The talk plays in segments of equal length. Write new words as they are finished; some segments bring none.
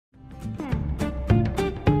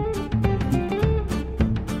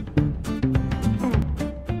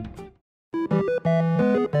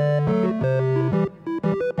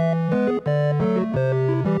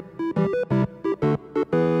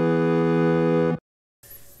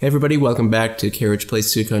Hey everybody, welcome back to Carriage Plays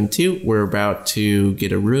Suikoden 2. We're about to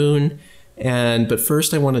get a rune, but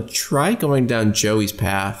first I want to try going down Joey's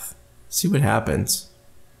path, see what happens.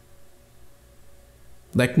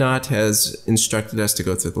 Leknot has instructed us to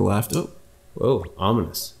go through the left. Oh, whoa,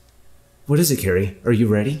 ominous. What is it, Carrie? Are you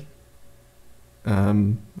ready?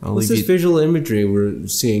 What's this visual imagery we're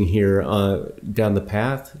seeing here down the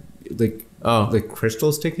path? Like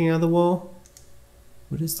crystals sticking out of the wall?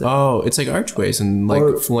 What is that? Oh, it's like archways and like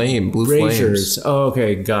blue flames. Oh,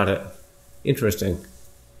 okay, got it. Interesting.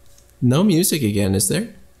 No music again, is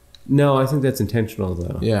there? No, I think that's intentional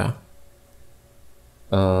though. Yeah.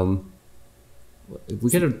 We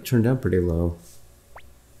gotta turn down pretty low.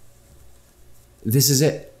 This is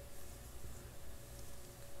it.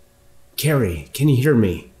 Carrie, can you hear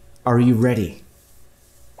me? Are you ready?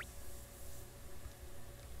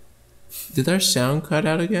 Did our sound cut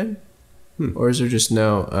out again? Or is there just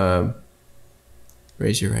no,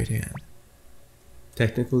 raise your right hand?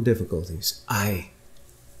 Technical difficulties.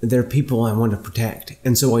 They're people I want to protect,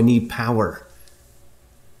 and so I need power.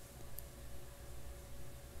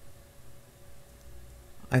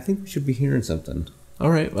 I think we should be hearing something. All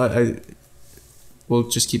right, we'll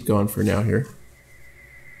just keep going for now here.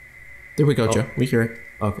 There we go, Joe. We hear it.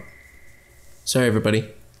 Okay. Sorry, everybody.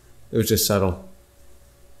 It was just subtle.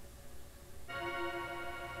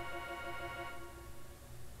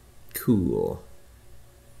 Cool.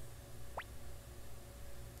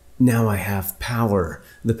 Now I have power.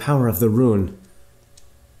 The power of the rune.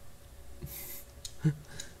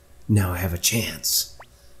 Now I have a chance.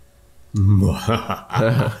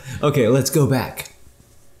 Okay, let's go back.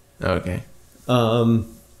 Okay. I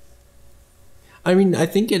mean, I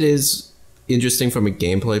think it is interesting from a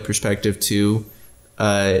gameplay perspective too.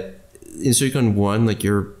 In Suikoden 1, like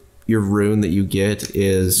your rune that you get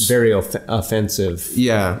is very offensive.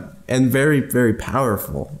 Yeah. And very, very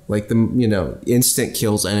powerful, like instant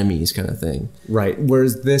kills enemies kind of thing. Right.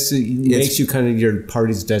 Whereas this makes you kind of your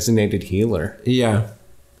party's designated healer. Yeah.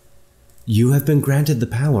 You have been granted the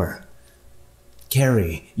power.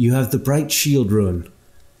 Carrie, you have the bright shield rune.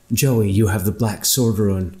 Joey, you have the black sword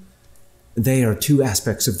rune. They are two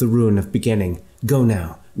aspects of the rune of beginning. Go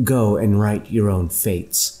now. Go and write your own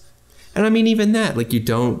fates. And I mean, even that, like, you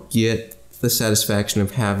don't get the satisfaction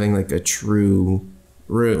of having like a true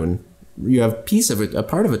rune. You have a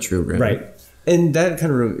part of a true rune, right? And that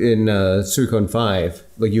kind of in Suikoden 5,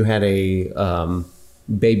 like you had a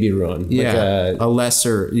baby rune, yeah, like a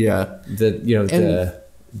lesser, yeah.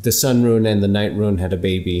 The sun rune and the night rune had a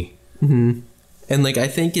baby. Mm-hmm. And like I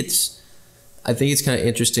think it's kind of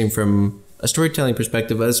interesting from a storytelling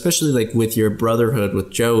perspective, especially like with your brotherhood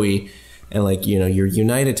with Joey, and like your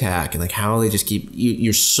unite attack, and like how they just keep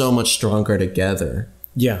you're so much stronger together.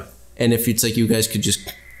 Yeah. And if it's like you guys could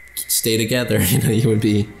just stay together, you would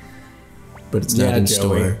be. But it's not in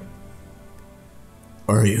store.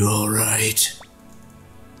 Are you all right?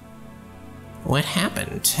 What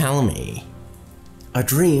happened? Tell me. A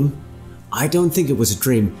dream? I don't think it was a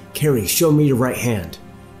dream. Carrie, show me your right hand.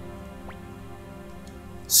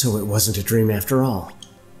 So it wasn't a dream after all.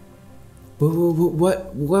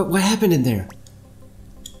 What happened in there?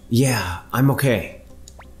 Yeah, I'm okay.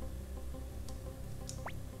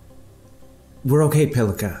 We're okay,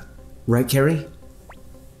 Pelika. Right, Carrie?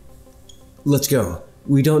 Let's go.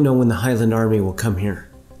 We don't know when the Highland Army will come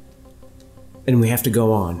here. And we have to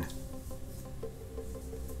go on.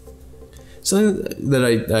 Something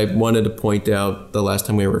that I wanted to point out the last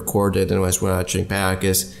time we recorded and I was watching back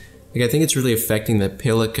is, like, I think it's really affecting that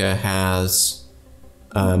Pelika has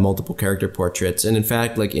multiple character portraits. And in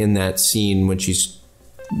fact, like in that scene when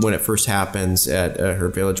it first happens at her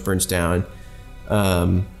village burns down,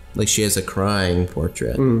 like she has a crying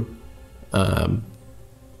portrait. I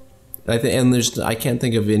can't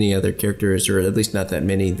think of any other characters, or at least not that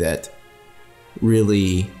many, that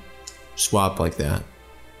really swap like that.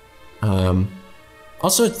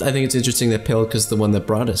 Also, I think it's interesting that Pelika's the one that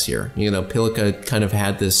brought us here. Pelika kind of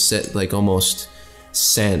had this like almost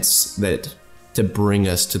sense that to bring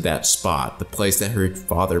us to that spot, the place that her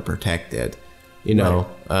father protected. Right.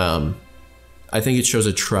 I think it shows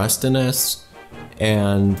a trust in us.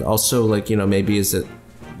 And also, like, maybe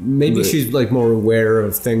she's like more aware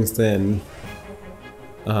of things than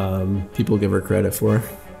people give her credit for.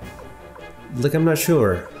 Like, I'm not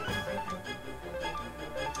sure.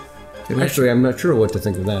 Actually, I'm not sure what to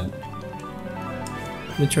think of that.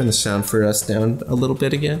 Let me turn the sound for us down a little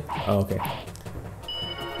bit again. Oh, okay.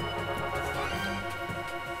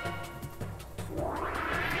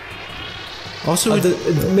 Also,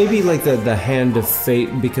 maybe like the hand of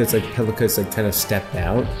fate, because like Pelika's like kind of stepped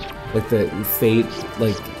out, like the fate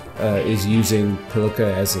like is using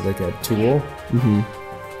Pilica as like a tool. Mm-hmm.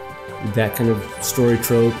 That kind of story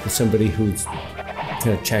trope with somebody who's kind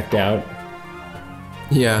of checked out.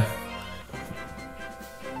 Yeah.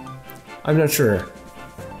 I'm not sure.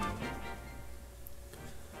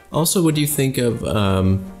 Also, what do you think of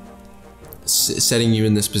setting you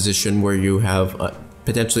in this position where you have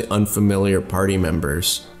potentially unfamiliar party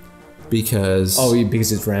members? Because... Oh,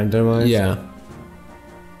 because it's randomized? Yeah.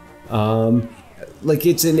 Like,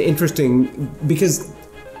 it's an interesting... Because,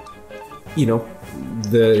 you know,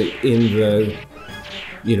 the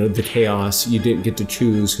chaos, you didn't get to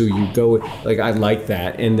choose who you go with. Like, I like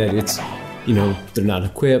that. And that it's, you know, they're not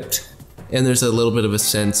equipped. And there's a little bit of a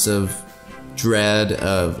sense of dread,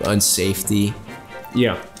 of unsafety.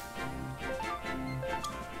 Yeah.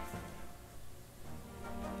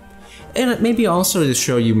 And maybe also to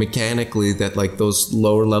show you mechanically that like those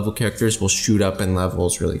lower level characters will shoot up in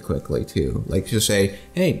levels really quickly too. Like to say,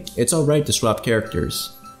 hey, it's all right to swap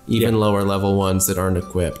characters. Even lower level ones that aren't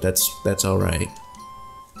equipped. That's all right.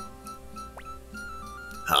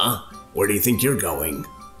 Huh? Where do you think you're going?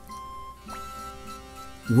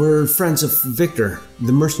 We're friends of Victor,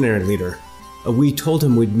 the mercenary leader. We told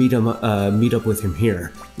him we'd meet up with him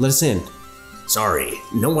here. Let us in. Sorry,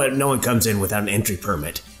 no one comes in without an entry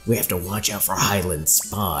permit. We have to watch out for Highland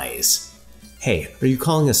spies. Hey, are you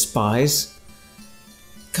calling us spies?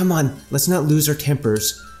 Come on, let's not lose our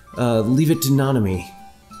tempers. Leave it to Nanami.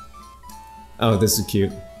 Oh, this is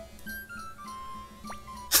cute.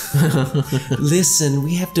 Listen,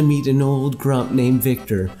 we have to meet an old grump named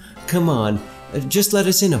Victor. Come on, just let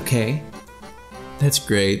us in, okay? That's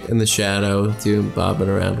great. And the shadow, too, bobbing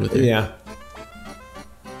around with it. Yeah.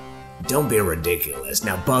 Don't be ridiculous.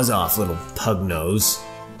 Now buzz off, little pug nose.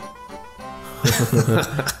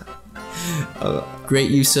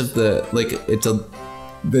 Great use of the, like, it's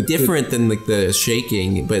different than like the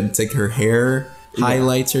shaking, but it's like her hair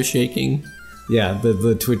highlights are shaking. Yeah,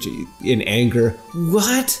 the twitch in anger.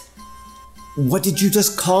 What? What did you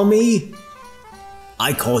just call me?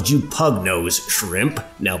 I called you pug nose, shrimp.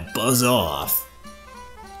 Now buzz off.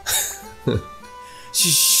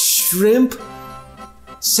 Shrimp?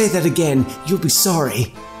 Say that again. You'll be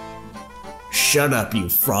sorry. Shut up, you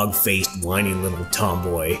frog-faced, whiny little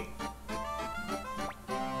tomboy.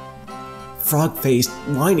 Frog-faced,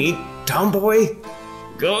 whiny tomboy?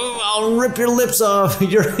 Go, I'll rip your lips off.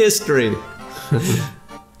 Your history.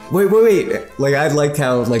 Wait. Like, I like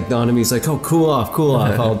how, like, Nanami's like, oh, cool off.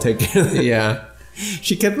 I'll take care of it. Yeah.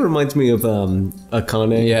 She kind of reminds me of,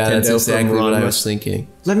 Akane. Yeah, that's Kendo exactly from what I Ranma. was thinking.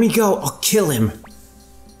 Let me go. I'll kill him.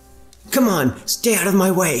 Come on, stay out of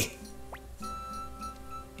my way.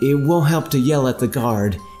 It won't help to yell at the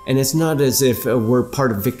guard, and it's not as if we're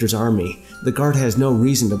part of Victor's army. The guard has no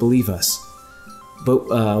reason to believe us.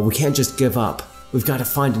 But we can't just give up. We've got to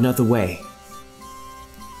find another way.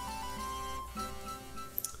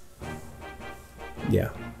 Yeah.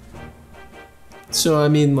 So, I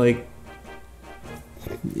mean, like,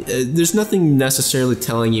 there's nothing necessarily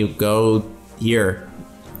telling you go here,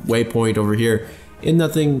 waypoint over here. And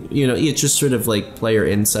nothing, you know, it's just sort of like player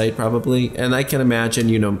insight probably. And I can imagine,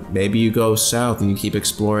 you know, maybe you go south and you keep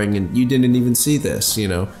exploring and you didn't even see this, you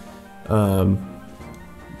know.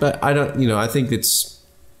 But I don't, you know, I think it's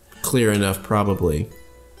clear enough probably.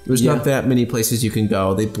 There's not that many places you can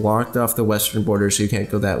go. They blocked off the western border so you can't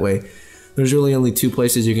go that way. There's really only 2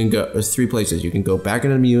 places you can go, or 3 places. You can go back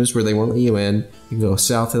into Muse where they won't let you in. You can go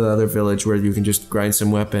south to the other village where you can just grind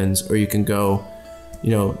some weapons, or you can go,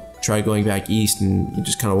 you know, try going back east and you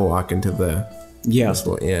just kind of walk into the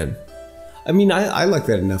little inn. I mean, I like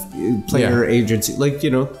that enough. Player agency, like,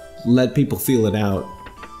 you know, let people feel it out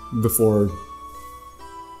before.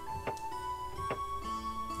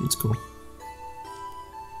 It's cool.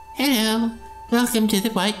 Hello, welcome to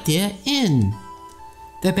the White Deer Inn.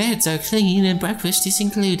 The beds are clean and breakfast is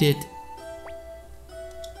included.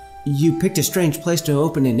 You picked a strange place to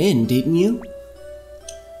open an inn, didn't you?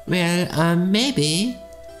 Well, maybe.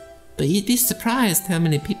 But you'd be surprised how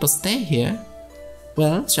many people stay here.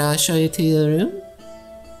 Well, shall I show you to your room?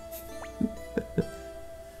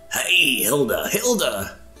 Hey,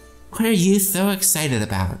 Hilda! What are you so excited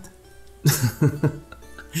about?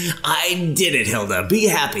 I did it, Hilda. Be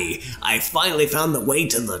happy. I finally found the way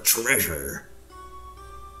to the treasure.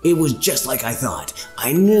 It was just like I thought.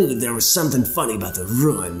 I knew there was something funny about the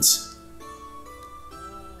ruins.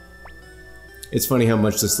 It's funny how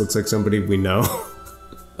much this looks like somebody we know.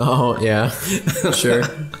 Oh, yeah. Sure.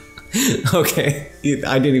 Okay.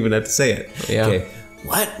 I didn't even have to say it. Yeah. Okay.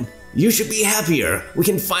 What? You should be happier. We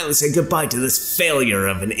can finally say goodbye to this failure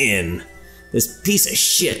of an inn. This piece of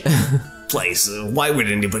shit. place. Why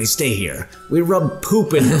would anybody stay here? We rub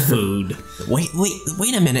poop in the food.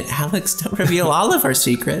 Wait a minute, Alex. Don't reveal all of our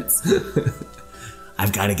secrets.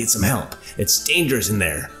 I've got to get some help. It's dangerous in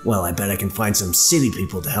there. Well, I bet I can find some city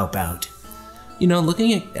people to help out. You know,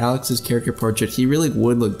 looking at Alex's character portrait, he really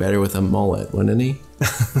would look better with a mullet, wouldn't he?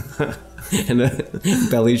 And a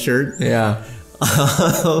belly shirt. Yeah.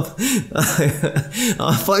 I'll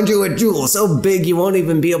find you a jewel so big you won't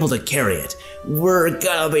even be able to carry it. We're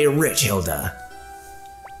gonna be rich, Hilda.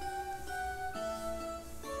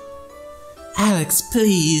 Alex,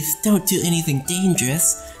 please, don't do anything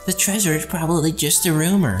dangerous. The treasure is probably just a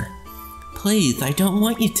rumor. Please, I don't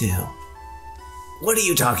want you to. What are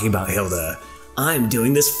you talking about, Hilda? I'm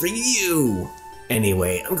doing this for you.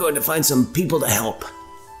 Anyway, I'm going to find some people to help.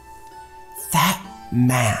 That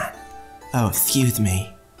man. Oh, excuse me.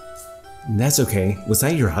 That's okay. Was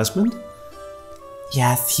that your husband?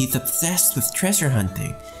 Yes, he's obsessed with treasure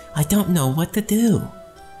hunting. I don't know what to do.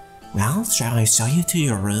 Well, shall I show you to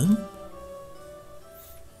your room?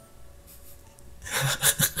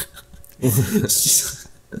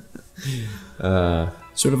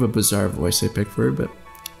 Sort of a bizarre voice I picked for her, but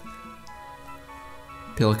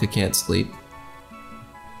Pilika can't sleep.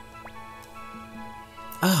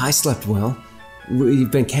 Ah, I slept well.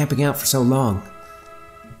 We've been camping out for so long.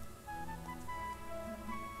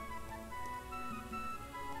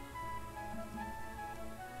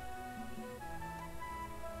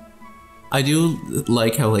 I do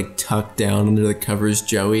like how like tucked down under the covers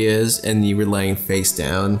Joey is, and you were laying face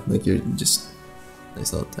down. Like you're just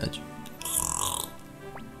nice little touch.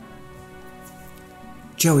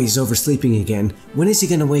 Joey's oversleeping again. When is he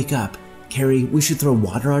gonna wake up? Carrie, we should throw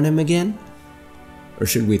water on him again? Or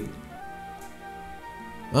should we...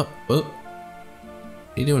 Oh. What are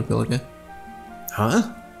you doing, Pilika?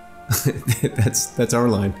 Huh? that's our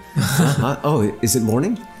line. Huh? Oh, is it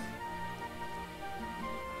morning?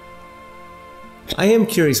 I am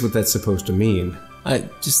curious what that's supposed to mean. I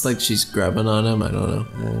just like she's grubbing on him. I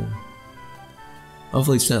don't know.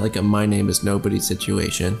 Hopefully it's not like a my name is nobody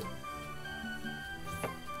situation.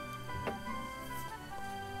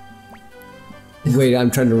 Wait, I'm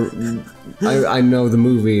trying to... I know the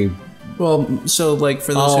movie. Well, so like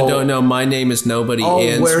for those who don't know, my name is nobody.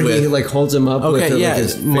 Ends where with, he like holds him up with yeah, like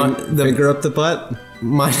his finger up the butt.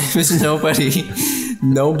 My name is nobody.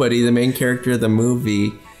 Nobody, the main character of the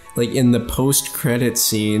movie, like in the post-credit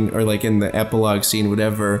scene or like in the epilogue scene,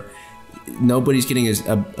 whatever, nobody's getting his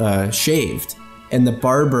shaved, and the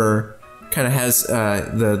barber kind of has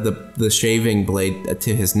the shaving blade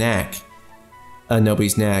to his neck,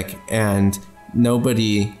 nobody's neck, and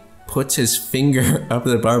nobody puts his finger up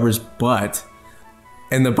the barber's butt,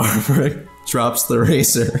 and the barber drops the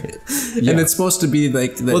razor. And it's supposed to be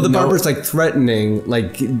like... Well, the barber's like threatening,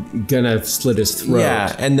 like gonna slit his throat.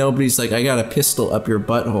 Yeah, and nobody's like, I got a pistol up your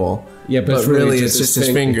butthole. Yeah, but really it's just his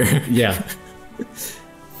finger. Yeah.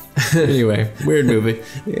 Anyway, weird movie.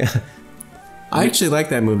 Yeah. I actually like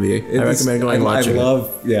that movie. I recommend going and watching it. I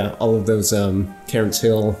love, all of those Terrence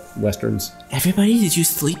Hill westerns. Everybody, did you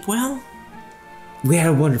sleep well? We had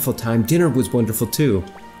a wonderful time. Dinner was wonderful too.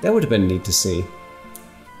 That would have been neat to see.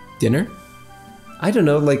 Dinner? I don't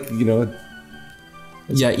know, like,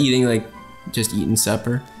 Yeah, just eating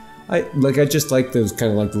supper. I just like those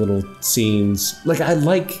kind of like little scenes. Like, I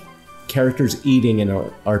like characters eating in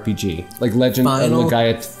an RPG. Like Legend of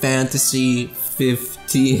Legaia Fantasy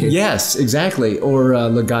 15. Yes, exactly. Or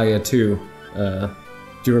Legaia 2.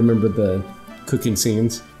 Do you remember the cooking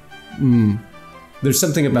scenes? There's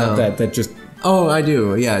something about that just... Oh, I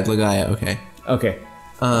do. Yeah, Legaia. Okay. Okay.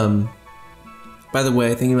 By the way,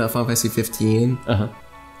 thinking about Final Fantasy 15.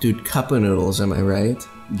 Dude, cup of noodles, am I right?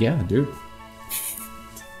 Yeah, dude.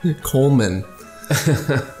 Coleman.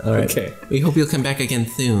 All right. Okay. We hope you'll come back again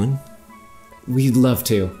soon. We'd love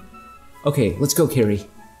to. Okay, let's go, Carrie.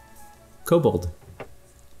 Kobold.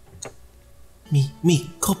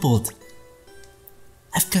 Me, Kobold.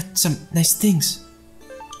 I've got some nice things.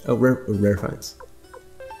 Oh, rare finds.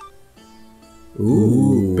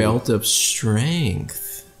 Ooh, Belt of Strength.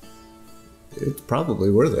 It's probably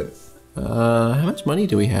worth it. How much money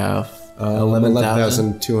do we have?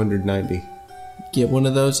 11,290. Get one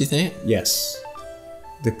of those, you think? Yes.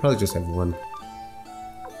 They probably just have one.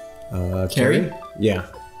 Carrie? Yeah.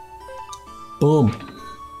 Boom.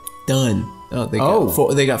 Done. Oh, they got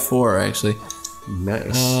four. They got four actually.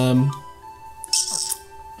 Nice.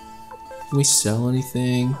 Can we sell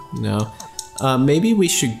anything? No. Maybe we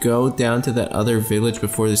should go down to that other village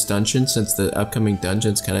before this dungeon, since the upcoming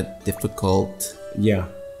dungeon's kind of difficult. Yeah.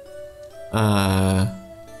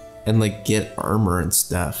 And like get armor and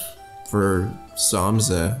stuff for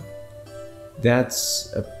Samza.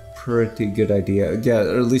 That's a pretty good idea. Yeah,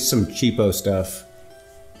 or at least some cheapo stuff.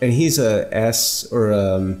 And he's a S or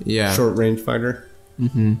a short range fighter.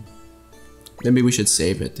 Mm-hmm. Maybe we should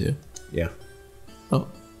save it too. Yeah. Oh,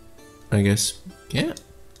 I guess can't.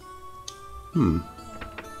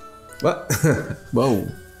 What? Whoa.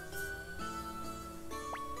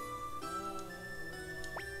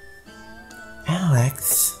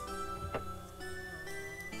 Alex.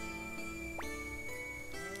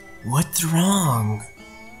 What's wrong?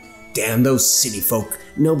 Damn those city folk.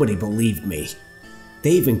 Nobody believed me.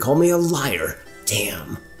 They even called me a liar.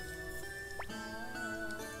 Damn.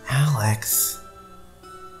 Alex.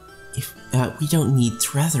 If we don't need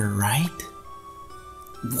Trevor, right?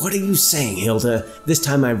 What are you saying, Hilda? This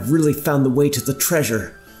time I've really found the way to the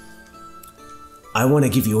treasure. I want to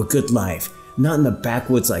give you a good life. Not in the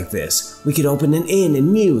backwoods like this. We could open an inn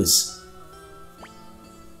in Muse.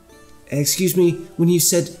 Excuse me, when you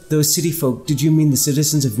said those city folk, did you mean the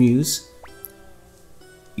citizens of Muse?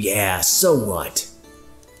 Yeah, so what?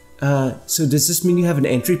 So does this mean you have an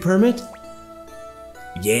entry permit?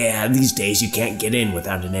 Yeah, these days you can't get in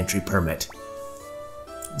without an entry permit.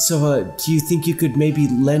 So, do you think you could maybe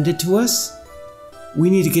lend it to us? We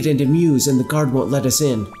need to get into Muse and the guard won't let us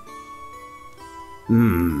in.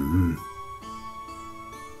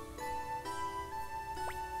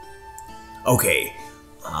 Okay,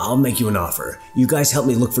 I'll make you an offer. You guys help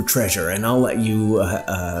me look for treasure and I'll let you,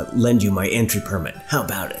 lend you my entry permit. How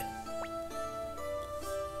about it?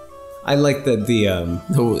 I like that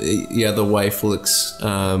the wife looks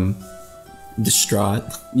distraught.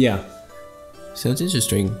 Yeah. Sounds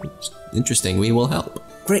interesting. Interesting. We will help.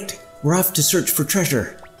 Great. We're off to search for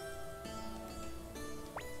treasure.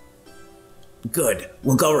 Good.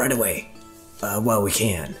 We'll go right away. While we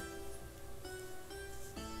can.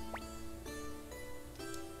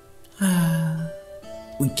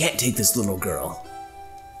 We can't take this little girl.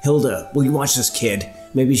 Hilda, will you watch this kid?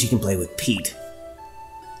 Maybe she can play with Pete.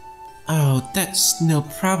 Oh, that's no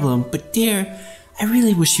problem, but dear, I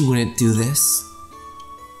really wish you wouldn't do this.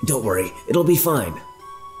 Don't worry, it'll be fine.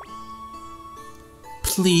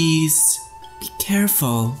 Please, be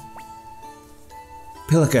careful.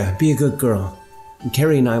 Pilika, be a good girl. And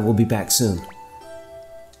Carrie and I will be back soon.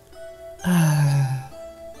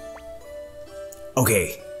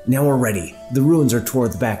 Okay, now we're ready. The ruins are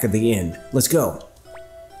toward the back of the inn. Let's go.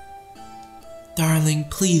 Darling,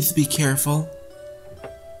 please be careful.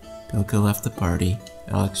 Pilka left the party.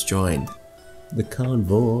 Alex joined. The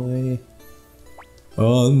convoy.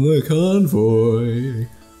 On the convoy.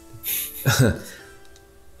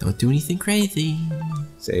 Don't do anything crazy.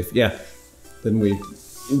 Safe, yeah. Then we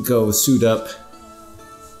go suit up.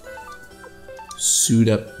 Suit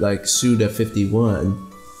up like Suda 51.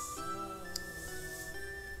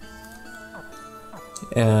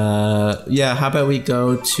 Yeah, how about we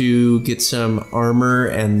go to get some armor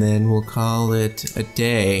and then we'll call it a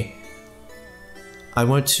day. I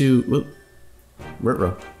want to... Whoop.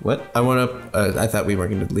 What? I want to... I thought we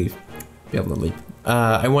weren't going to leave. Be able to leave.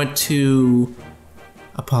 I want to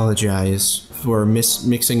apologize for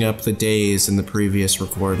mixing up the days in the previous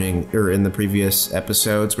recording, or in the previous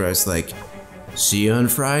episodes where I was like, see you on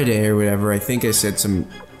Friday or whatever. I think I said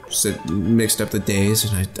mixed up the days,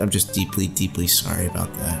 and I'm just deeply, deeply sorry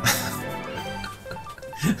about that.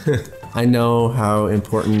 I know how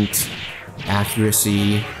important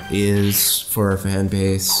accuracy is for our fan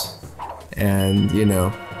base, and you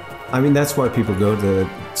know, I mean, that's why people go to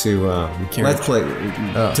Let's Play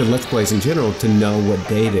to Let's Plays in general, to know what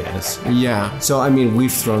date it is. Yeah. So I mean,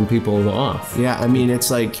 we've thrown people off. Yeah, I mean,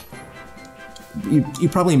 it's like you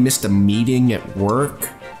probably missed a meeting at work.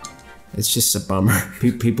 It's just a bummer.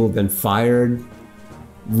 People have been fired.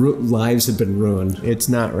 Lives have been ruined. It's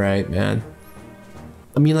not right, man.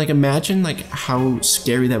 I mean, like, imagine like how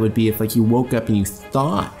scary that would be if like you woke up and you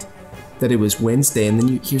thought that it was Wednesday, and then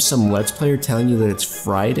you hear some Let's Player telling you that it's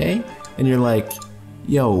Friday, and you're like,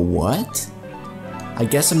 yo, what? I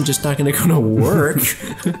guess I'm just not gonna go to work.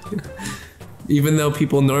 Even though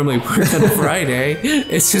people normally work on a Friday,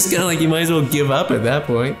 it's just kind of like you might as well give up at that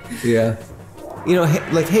point. Yeah. You know,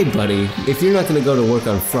 like, hey, buddy, if you're not going to go to work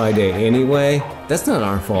on Friday anyway, that's not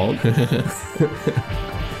our fault.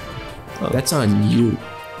 That's on you.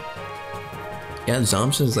 Yeah,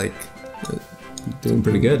 Zamsa's like doing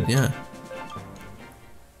pretty good. Yeah.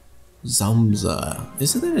 Zamza.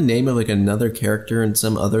 Isn't that a name of like another character in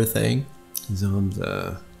some other thing?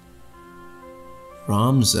 Zamza.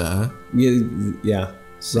 Ramza. Yeah.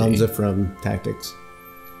 Ramza from Tactics.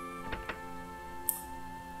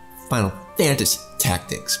 Final Fantasy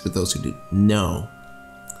Tactics, for those who do know.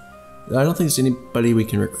 I don't think there's anybody we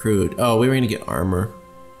can recruit. Oh, we were gonna get armor,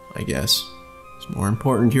 I guess. It's more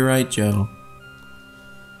important. You're right, Joe.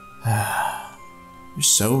 You're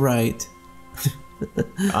so right.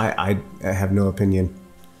 I have no opinion.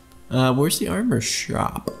 Where's the armor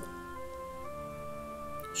shop?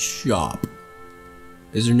 Shop.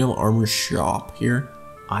 Is there no armor shop here?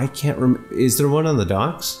 I can't remember. Is there one on the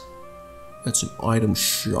docks? That's an item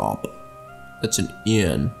shop. That's an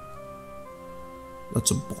inn. That's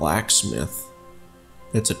a blacksmith.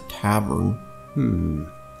 That's a tavern.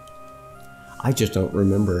 I just don't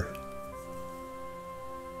remember.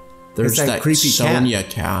 There's that that creepy Sonia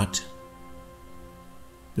cat.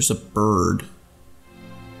 There's a bird.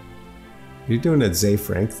 You're doing a Zay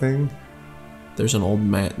Frank thing? There's an old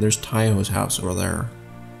man. There's Taiho's house over there.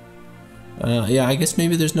 Yeah, I guess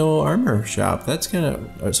maybe there's no armor shop. That's kind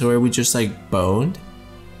of... So are we just like boned?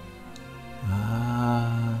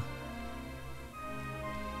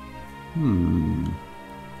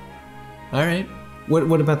 Alright.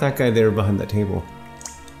 What about that guy there behind that table?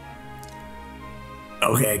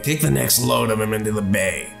 Okay, take the next load of him into the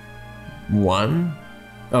bay. One?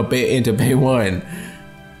 Oh, into bay one.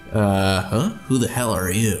 Huh? Who the hell are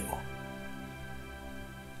you?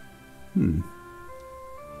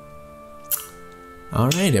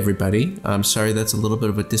 Alright, everybody. I'm sorry that's a little bit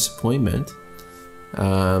of a disappointment.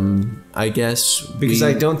 I guess Because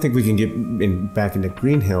I don't think we can get back into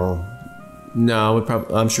Green Hill. No,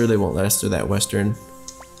 I'm sure they won't let us through that western.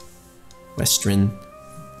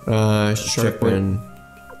 Sharpen.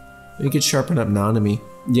 We could sharpen up Nanami.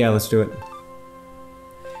 Yeah, let's do it.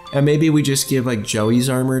 And maybe we just give like Joey's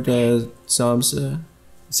armor to Samsa.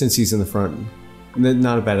 Since he's in the front.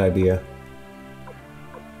 Not a bad idea.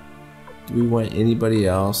 Do we want anybody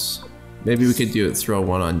else? Maybe we could throw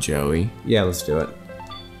one on Joey. Yeah, let's do it.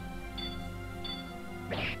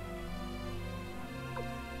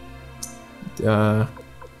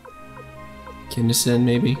 Kinnison,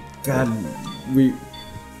 maybe? God,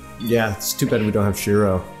 yeah, it's too bad we don't have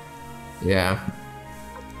Shiro. Yeah.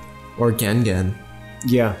 Or Gengen.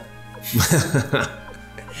 Yeah.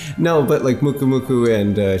 No, but like Muku Muku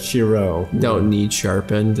and Shiro don't need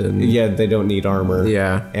sharpened, and yeah, they don't need armor.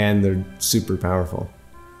 Yeah, and they're super powerful.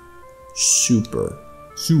 Super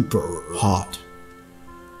hot.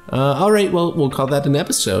 All right, well, we'll call that an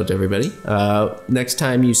episode, everybody. Next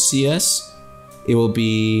time you see us, it will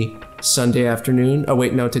be Sunday afternoon. Oh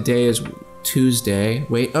wait, no, today is Tuesday.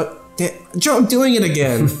 Wait, Joe, I'm doing it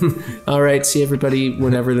again. All right, see everybody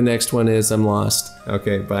whenever the next one is. I'm lost.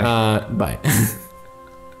 Okay, bye. Bye.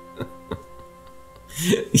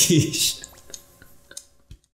 Yeesh.